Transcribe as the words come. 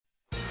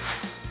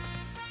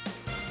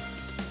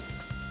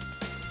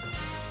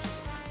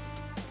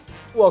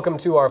Welcome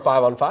to our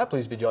 5 on 5.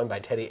 Please be joined by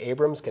Teddy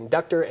Abrams,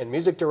 conductor and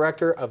music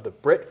director of the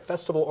Britt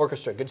Festival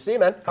Orchestra. Good to see you,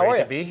 man. How are you?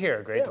 Great to be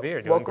here. Great to be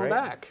here. Doing Welcome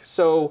back.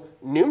 So,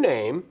 new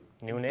name.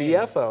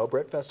 BFO,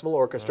 Britt Festival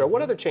Orchestra.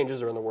 What other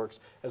changes are in the works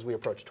as we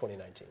approach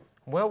 2019?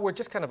 Well, we're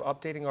just kind of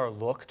updating our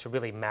look to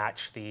really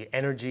match the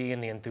energy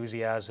and the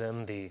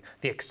enthusiasm, the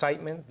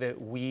excitement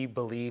that we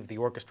believe the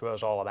orchestra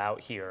is all about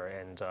here.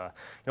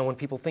 And when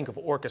people think of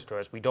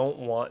orchestras, we don't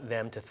want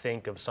them to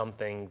think of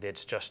something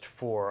that's just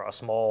for a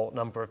small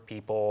number of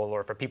people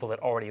or for people that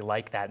already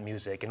like that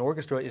music. An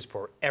orchestra is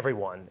for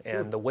everyone.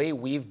 And the way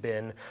we've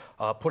been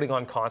putting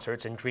on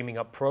concerts and dreaming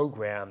up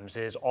programs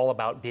is all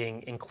about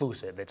being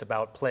inclusive. It's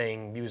about playing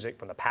music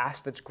from the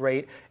past that's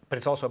great, but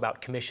it's also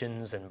about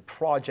commissions and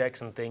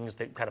projects and things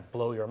that kind of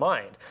blow your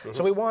mind.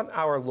 So we want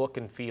our look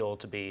and feel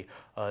to be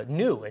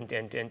new and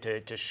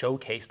to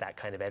showcase that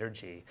kind of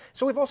energy.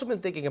 So we've also been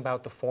thinking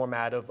about the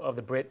format of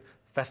the Britt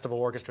Festival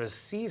Orchestra's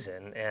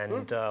season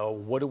and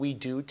what do we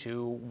do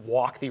to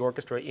walk the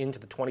orchestra into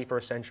the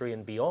 21st century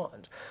and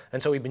beyond.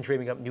 And so we've been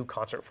dreaming up new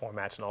concert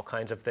formats and all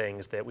kinds of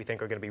things that we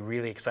think are going to be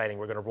really exciting.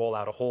 We're going to roll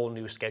out a whole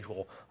new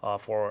schedule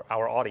for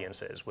our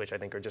audiences, which I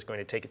think are just going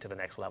to take it to the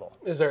next level.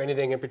 Is there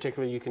anything in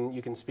particular you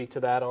can speak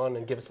to that on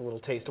and give us a little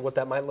taste of what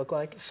that might look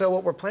like? So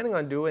what we're planning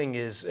on doing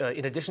is,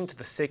 in addition to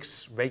the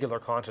 6 regular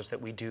concerts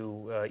that we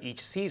do each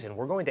season,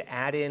 we're going to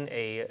add in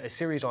a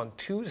series on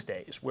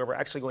Tuesdays where we're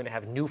actually going to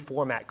have new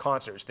format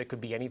concerts. That could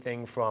be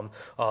anything from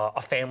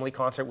a family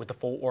concert with the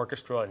full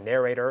orchestra and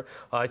narrator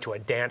to a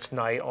dance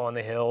night on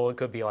the hill. It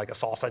could be like a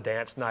salsa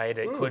dance night.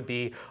 It could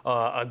be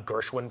a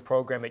Gershwin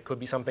program. It could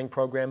be something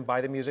programmed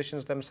by the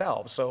musicians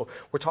themselves. So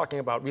we're talking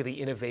about really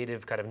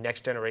innovative kind of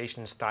next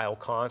generation style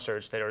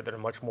concerts that are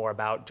much more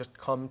about just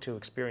come to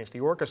experience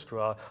the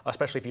orchestra,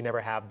 especially if you never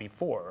have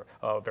before.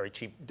 Very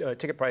cheap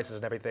ticket prices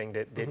and everything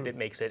that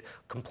makes it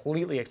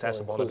completely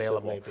accessible and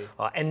available.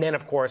 And then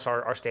of course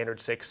our standard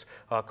 6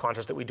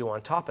 concerts that we do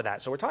on top of that.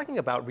 So we're talking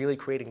about really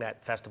creating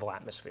that festival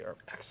atmosphere.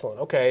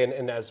 Excellent. Okay,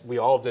 and as we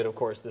all did, of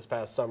course, this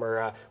past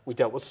summer, we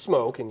dealt with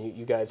smoke, and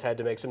you guys had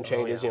to make some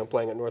changes,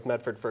 playing at North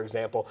Medford, for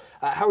example.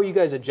 How are you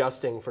guys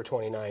adjusting for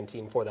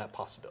 2019 for that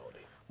possibility?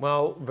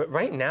 Well, but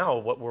right now,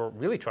 what we're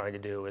really trying to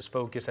do is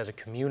focus as a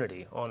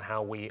community on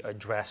how we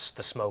address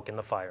the smoke and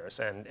the fires.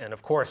 And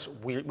of course,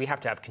 we have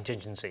to have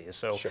contingencies.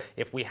 So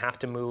if we have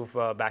to move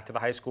back to the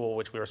high school,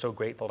 which we are so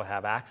grateful to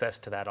have access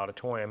to that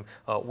auditorium,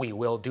 we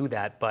will do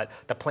that. But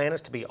the plan is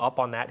to be up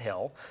on that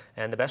hill.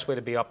 And the best way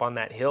to be up on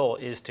that hill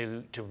is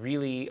to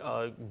really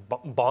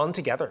bond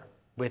together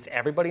with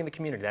everybody in the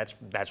community.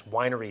 That's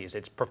wineries,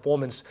 it's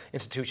performance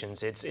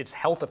institutions, it's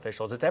health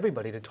officials, it's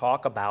everybody to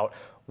talk about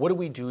what do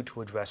we do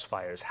to address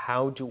fires?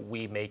 How do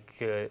we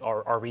make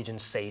our region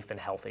safe and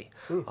healthy?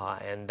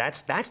 And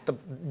that's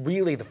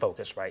really the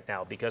focus right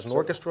now, because an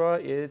orchestra,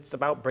 it's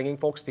about bringing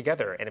folks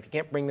together. And if you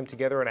can't bring them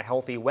together in a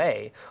healthy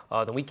way,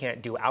 then we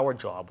can't do our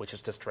job, which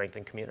is to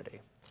strengthen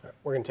community. All right,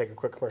 we're going to take a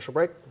quick commercial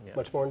break.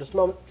 Much more in just a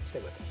moment. Stay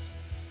with us.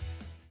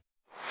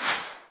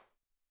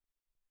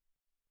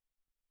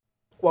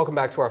 Welcome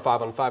back to our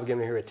 5 on 5. Again,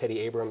 we're here with Teddy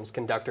Abrams,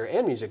 conductor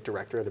and music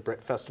director of the Britt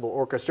Festival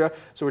Orchestra.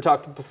 So we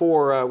talked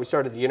before we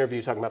started the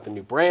interview talking about the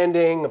new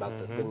branding, about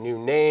the new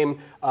name.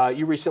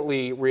 You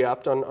recently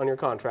re-upped on your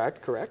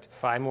contract, correct?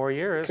 5 more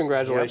years.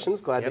 Congratulations.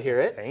 Glad to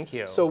hear it. Thank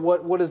you. So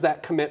what does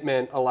that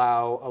commitment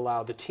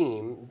allow the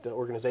team, the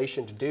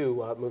organization to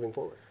do moving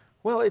forward?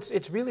 Well,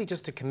 it's really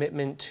just a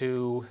commitment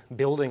to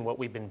building what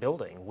we've been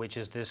building, which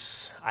is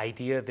this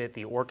idea that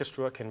the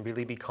orchestra can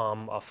really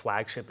become a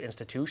flagship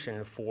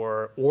institution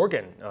for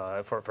Oregon,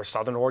 for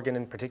Southern Oregon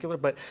in particular,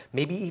 but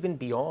maybe even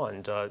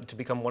beyond, to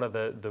become one of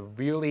the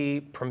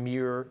really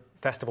premier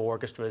festival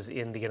orchestras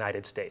in the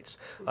United States.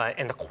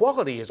 And the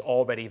quality is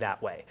already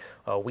that way.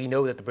 We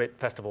know that the Britt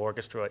Festival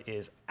Orchestra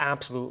is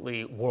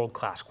absolutely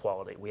world-class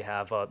quality. We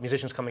have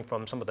musicians coming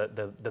from some of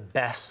the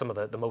best, some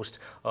of the most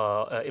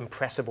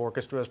impressive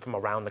orchestras from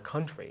around the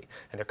country,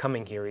 and they're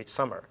coming here each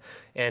summer.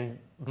 And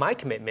my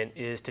commitment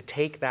is to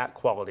take that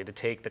quality, to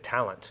take the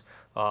talent,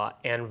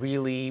 and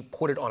really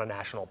put it on a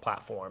national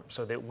platform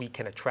so that we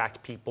can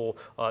attract people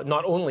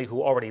not only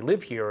who already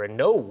live here and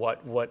know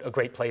what a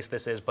great place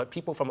this is, but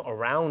people from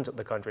around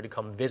the country to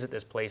come visit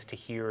this place to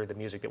hear the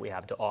music that we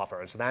have to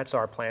offer. And so that's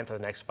our plan for the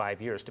next 5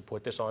 years, to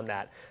put this on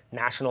that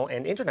national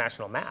and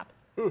international map.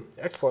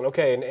 Excellent.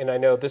 Okay, and I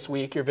know this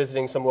week you're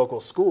visiting some local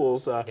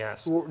schools,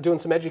 doing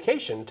some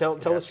education. Tell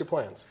us your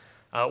plans.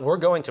 We're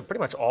going to pretty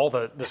much all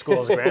the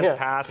schools, Grants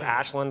Pass,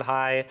 Ashland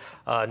High,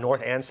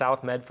 North and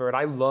South Medford.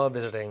 I love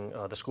visiting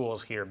the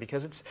schools here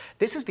because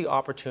this is the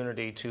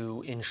opportunity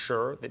to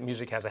ensure that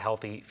music has a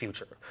healthy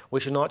future.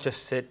 We should not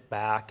just sit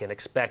back and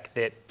expect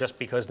that just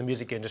because the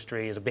music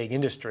industry is a big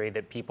industry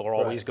that people are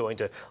always going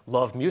to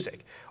love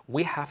music.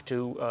 We have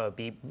to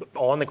be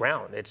on the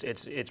ground.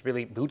 It's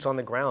really boots on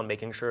the ground,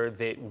 making sure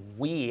that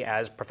we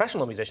as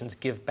professional musicians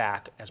give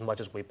back as much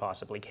as we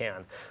possibly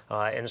can.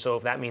 And so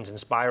if that means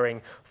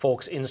inspiring folks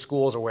folks in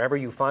schools or wherever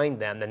you find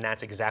them, then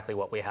that's exactly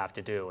what we have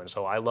to do. And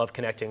so I love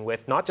connecting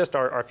with not just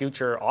our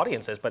future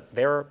audiences, but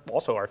they're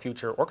also our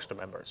future orchestra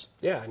members.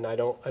 Yeah, and I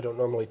don't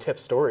normally tip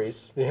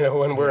stories,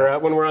 when we're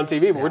on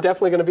TV, but we're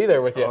definitely going to be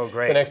there with you Oh,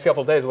 great. the next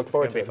couple of days. Look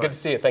forward to it. Fun. Good to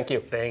see you. Thank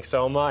you. Thanks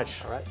so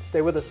much. All right,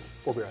 stay with us.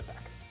 We'll be right back.